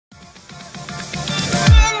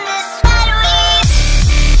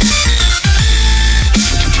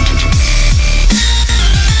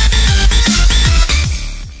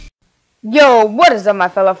Yo, what is up, my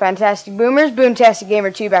fellow fantastic boomers? Boom-Tastic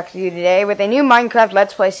Gamer 2 back with you today with a new Minecraft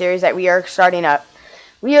Let's Play series that we are starting up.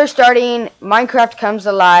 We are starting Minecraft Comes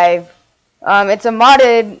Alive. It's a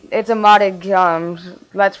modded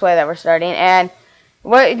Let's Play that we're starting, and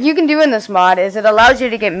what you can do in this mod is it allows you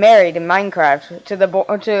to get married in Minecraft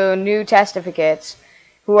to new testificates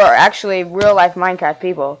who are actually real life Minecraft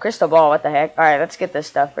people. Crystal ball, what the heck? All right, let's get this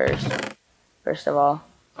stuff first. First of all.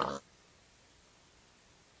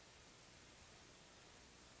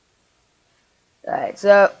 Alright,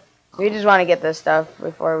 so we just want to get this stuff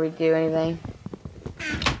before we do anything.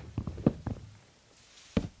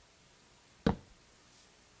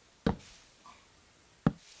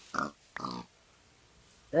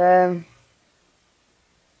 Well,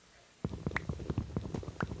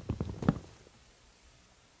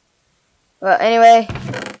 anyway,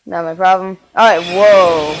 not my problem. Alright,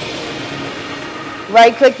 whoa.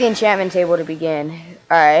 Right click the enchantment table to begin.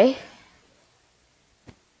 Alright.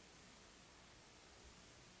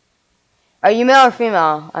 Are you male or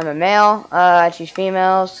female? I'm a male. I choose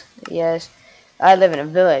females. Yes. I live in a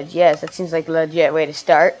village. Yes, that seems like a legit way to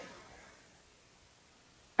start.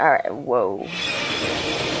 Alright, whoa.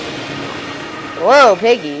 Whoa,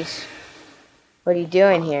 piggies. What are you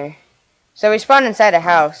doing here? So we spawned inside a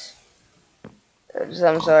house of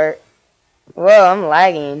some sort. Whoa, I'm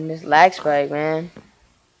lagging. This lag spike, man.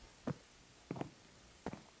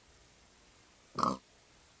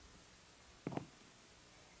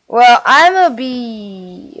 Well, I'm gonna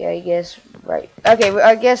be, I guess, right. Okay,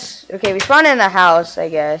 okay, we spawned in a house, I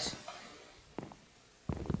guess.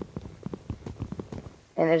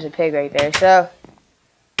 And there's a pig right there, so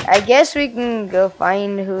I guess we can go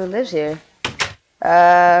find who lives here.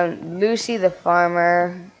 Lucy the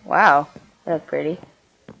farmer. Wow, that looks pretty.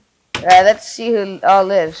 Let's see who all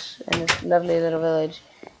lives in this lovely little village.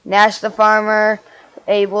 Nash the farmer,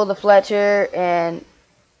 Abel the Fletcher, and,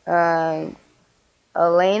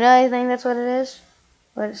 Elena, I think that's what it is.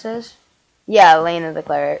 What it says? Yeah, Elena the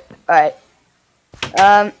cleric. Alright.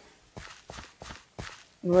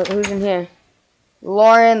 Who's in here?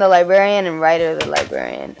 Lauren the librarian and Ryder the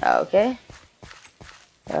librarian. Oh, okay.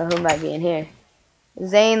 Who might be in here?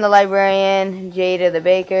 Zane the librarian, Jada the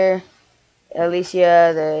baker,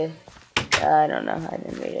 Alicia the... I don't know. I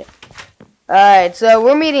didn't read it. Alright, so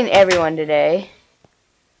we're meeting everyone today.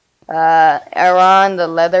 Aaron the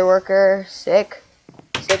leather worker, sick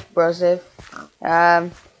brosive.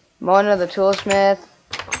 Mona the toolsmith.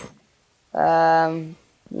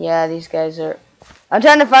 Yeah, these guys are... I'm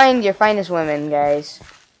trying to find your finest women, guys.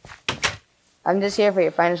 I'm just here for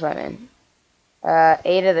your finest women.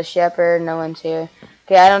 Ada the shepherd, no one's here.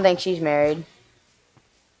 Okay, I don't think she's married.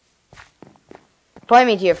 Point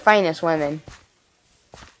me to your finest women.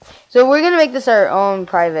 So we're gonna make this our own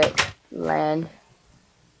private land.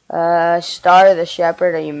 Star the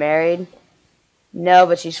shepherd, are you married? No,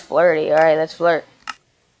 but she's flirty. Alright, let's flirt.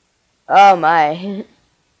 Oh my.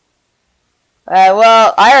 Alright,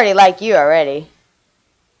 well, I already like you already.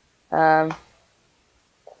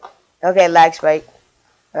 Okay, lag spike.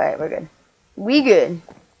 Alright, we're good. We good.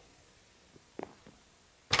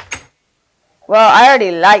 Well, I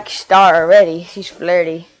already like Star already. She's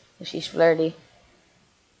flirty. She's flirty.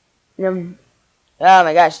 Oh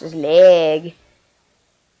my gosh, this leg.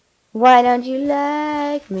 Why don't you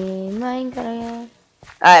like me, Minecraft?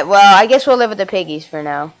 Alright, well, I guess we'll live with the piggies for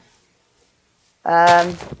now.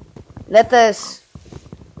 Let us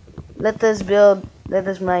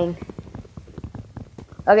mine.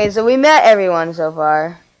 Okay, so we met everyone so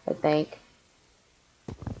far, I think.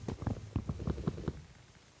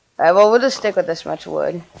 Alright, well, we'll just stick with this much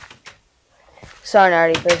wood. Sun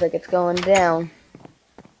already feels like it's going down.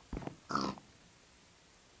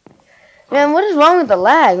 Man, what is wrong with the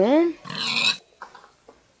lag, man?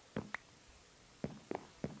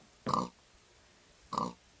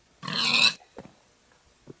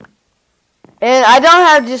 And I don't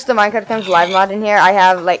have just the Minecraft Comes Live mod in here. I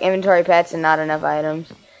have, like, inventory pets and not enough items.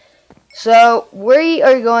 So, we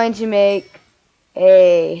are going to make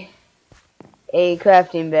a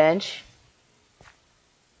crafting bench.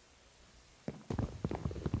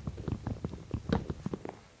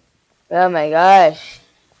 Oh my gosh.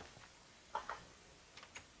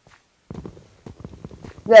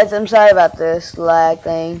 Guys, I'm sorry about this lag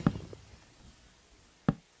thing.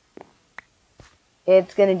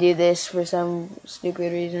 It's gonna do this for some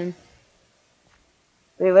stupid reason.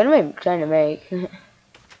 Wait, what am I trying to make?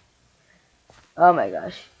 Oh my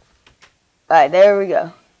gosh. Alright, there we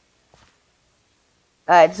go.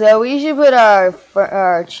 Alright, so we should put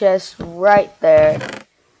our chest right there.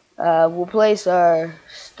 We'll place our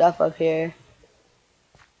stuff up here.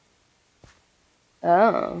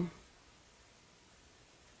 Oh.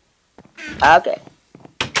 Okay.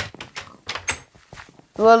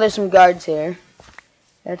 Well, there's some guards here.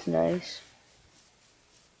 That's nice.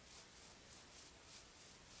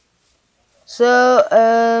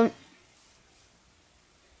 So,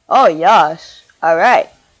 oh, yes. Alright.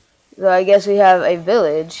 So I guess we have a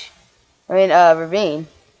village. I mean, ravine.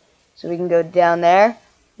 So we can go down there.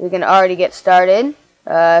 We can already get started.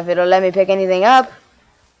 If it'll let me pick anything up.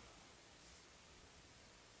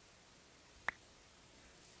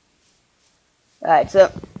 Alright,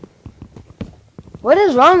 so. What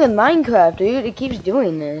is wrong with Minecraft, dude? It keeps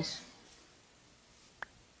doing this.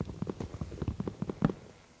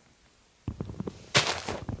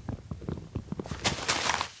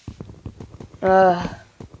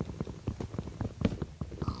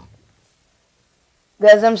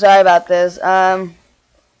 Guys, I'm sorry about this. I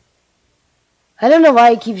don't know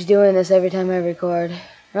why it keeps doing this every time I record.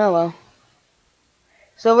 Oh well.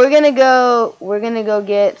 So we're gonna go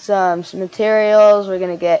get some materials. We're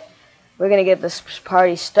gonna get this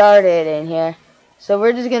party started in here. So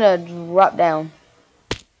we're just gonna drop down.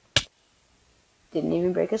 Didn't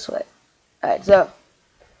even break a sweat. Alright, so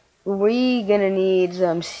we're gonna need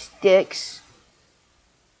some sticks.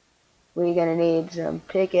 We're gonna need some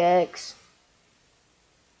pickaxe.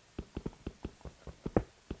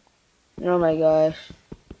 Oh my gosh.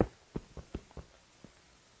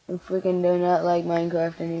 I freaking do not like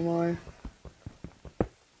Minecraft anymore.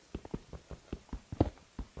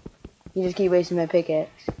 You just keep wasting my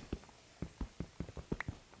pickaxe.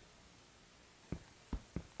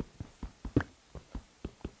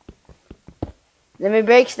 Let me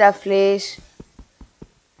break stuff, please.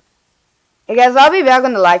 Hey guys, I'll be back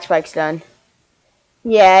when the lag spike's done.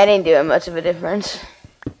 Yeah, it ain't doing much of a difference.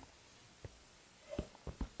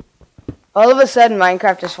 All of a sudden,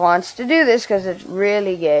 Minecraft just wants to do this because it's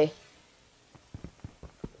really gay.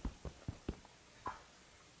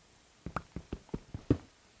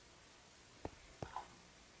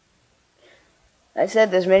 I said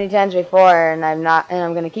this many times before, and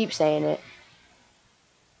I'm gonna keep saying it.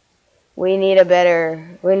 We need a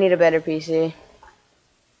better PC.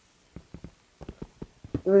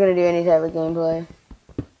 If we're gonna do any type of gameplay.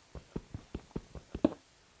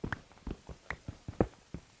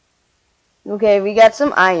 Okay, we got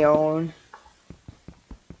some iron.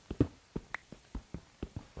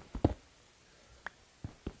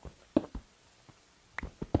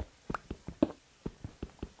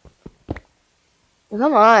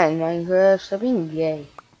 Come on, Minecraft, stop being gay.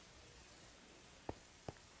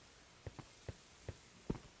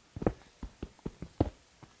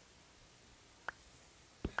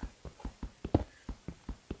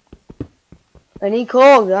 I need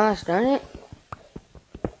coal, gosh darn it.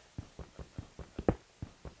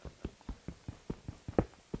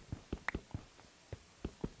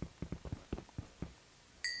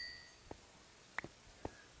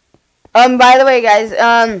 By the way, guys,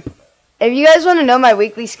 if you guys want to know my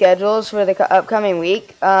weekly schedules for the upcoming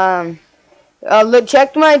week,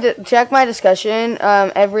 check my discussion,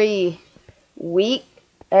 every week,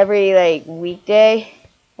 every, like, weekday,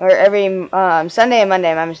 or every, Sunday and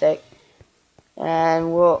Monday, my mistake.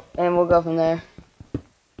 And we'll go from there.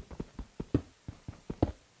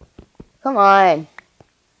 Come on.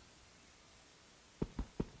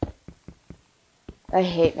 I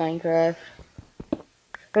hate Minecraft.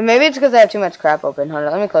 But maybe it's because I have too much crap open. Hold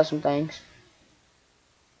on, let me close some things.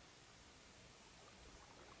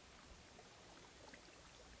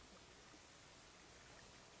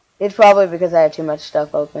 It's probably because I have too much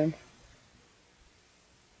stuff open.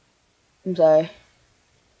 I'm sorry.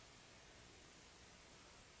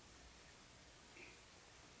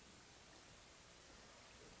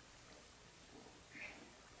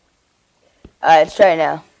 Alright, let's try it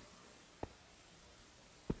now.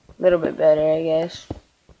 A little bit better, I guess.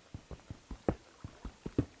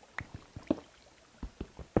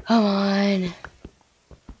 Come on.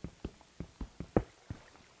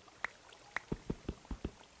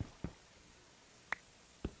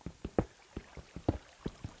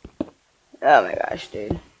 Oh my gosh,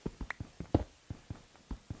 dude.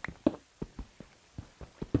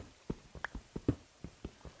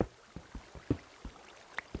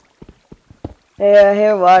 Hey, I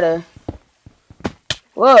hear water.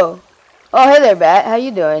 Whoa. Oh, hey there, Bat. How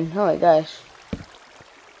you doing? Oh my gosh.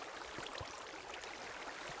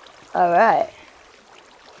 Alright.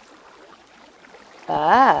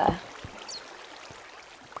 Ah.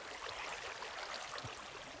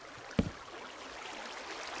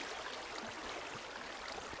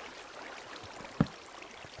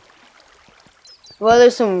 Well,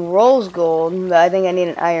 there's some rose gold, but I think I need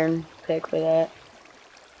an iron pick for that.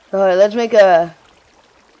 Alright, let's make a...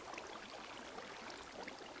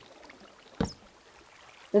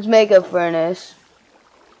 Let's make a furnace.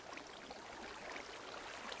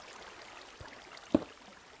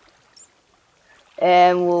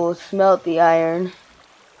 And we'll smelt the iron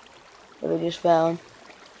that we just found.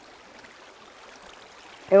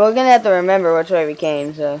 And we're gonna have to remember which way we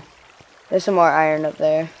came, so there's some more iron up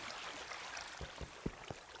there.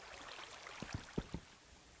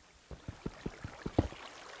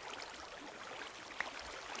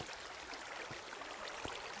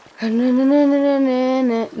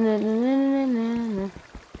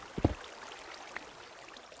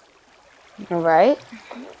 Alright.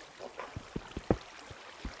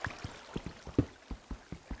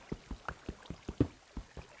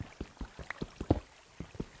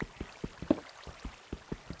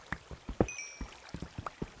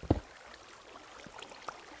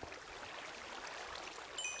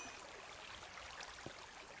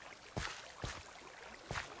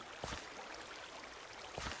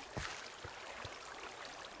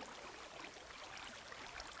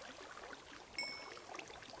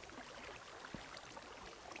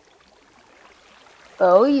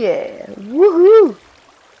 Oh yeah. Woohoo!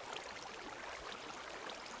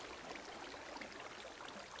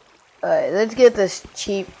 Alright, let's get this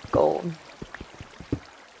cheap gold.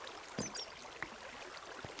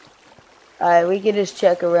 Alright, we can just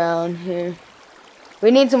check around here. We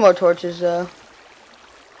need some more torches though.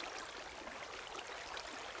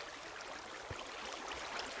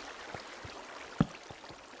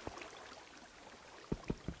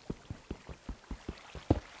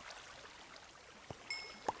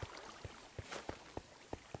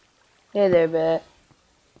 Hey there, bat.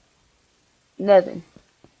 Nothing.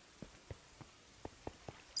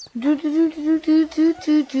 But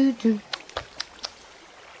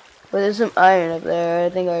there's some iron up there. I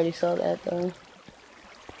think I already saw that though.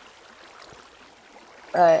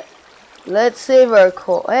 Alright. Let's save our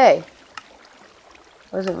coal. Hey!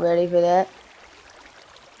 Wasn't ready for that.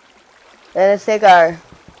 And let's take our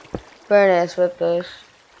furnace with us.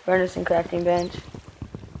 Furnace and crafting bench.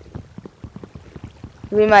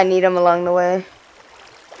 We might need them along the way.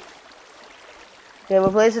 Okay,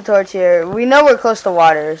 we'll place a torch here. We know we're close to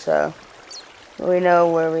water, so we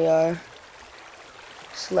know where we are.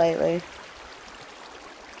 Slightly.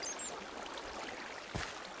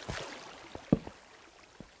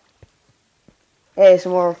 Hey,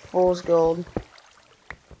 some more fool's gold.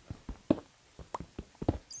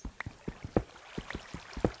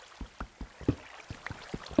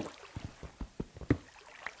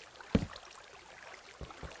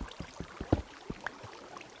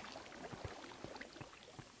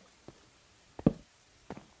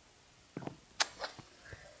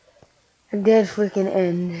 A dead freaking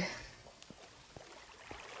end.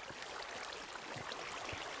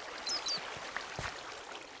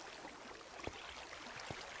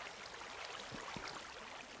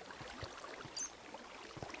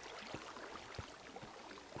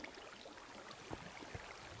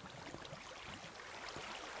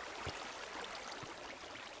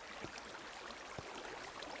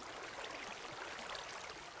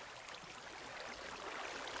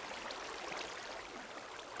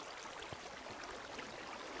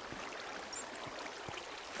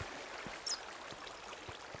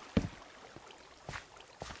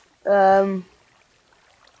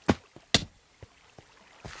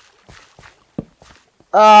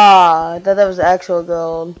 I thought that was actual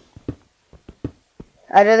gold.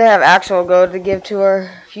 I didn't have actual gold to give to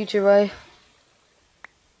our future wife.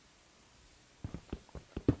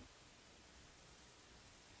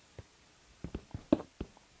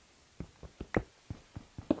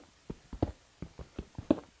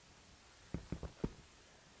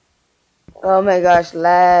 Oh my gosh,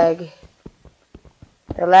 lag.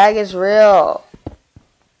 The lag is real.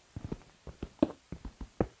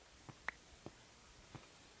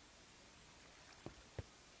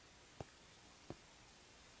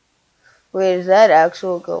 Wait, is that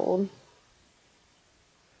actual gold?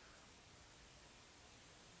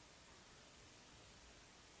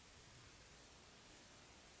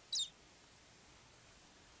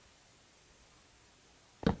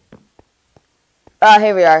 Ah,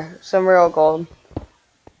 here we are. Some real gold.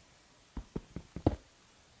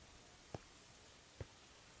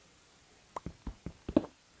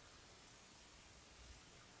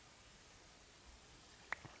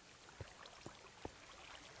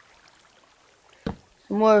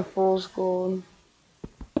 Some more fool's gold.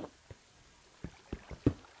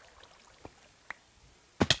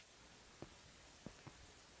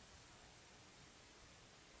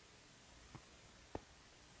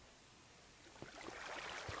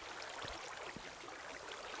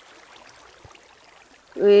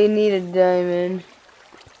 We need a diamond.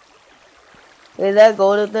 Is that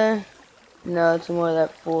gold up there? No, it's more of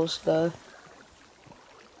that full stuff.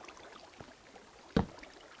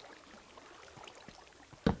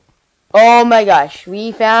 Oh my gosh,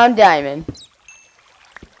 we found diamond.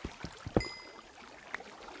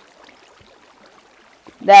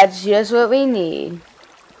 That's just what we need.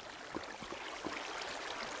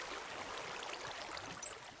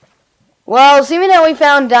 Well, seeming that we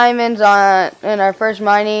found diamonds in our first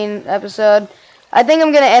mining episode, I think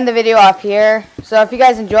I'm going to end the video off here. So if you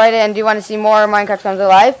guys enjoyed it and do want to see more Minecraft Comes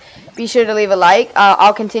Alive, be sure to leave a like.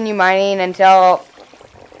 I'll continue mining until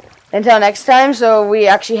next time, so we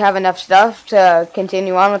actually have enough stuff to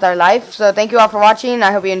continue on with our life. So thank you all for watching.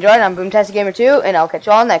 I hope you enjoyed. I'm Boom-Tastic Gamer 2, and I'll catch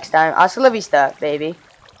you all next time. Hasta la vista, baby.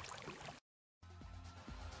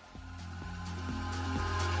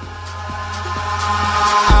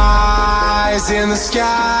 Eyes in the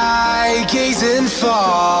sky, gazing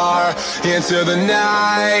far into the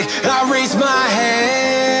night, I raise my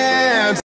hand.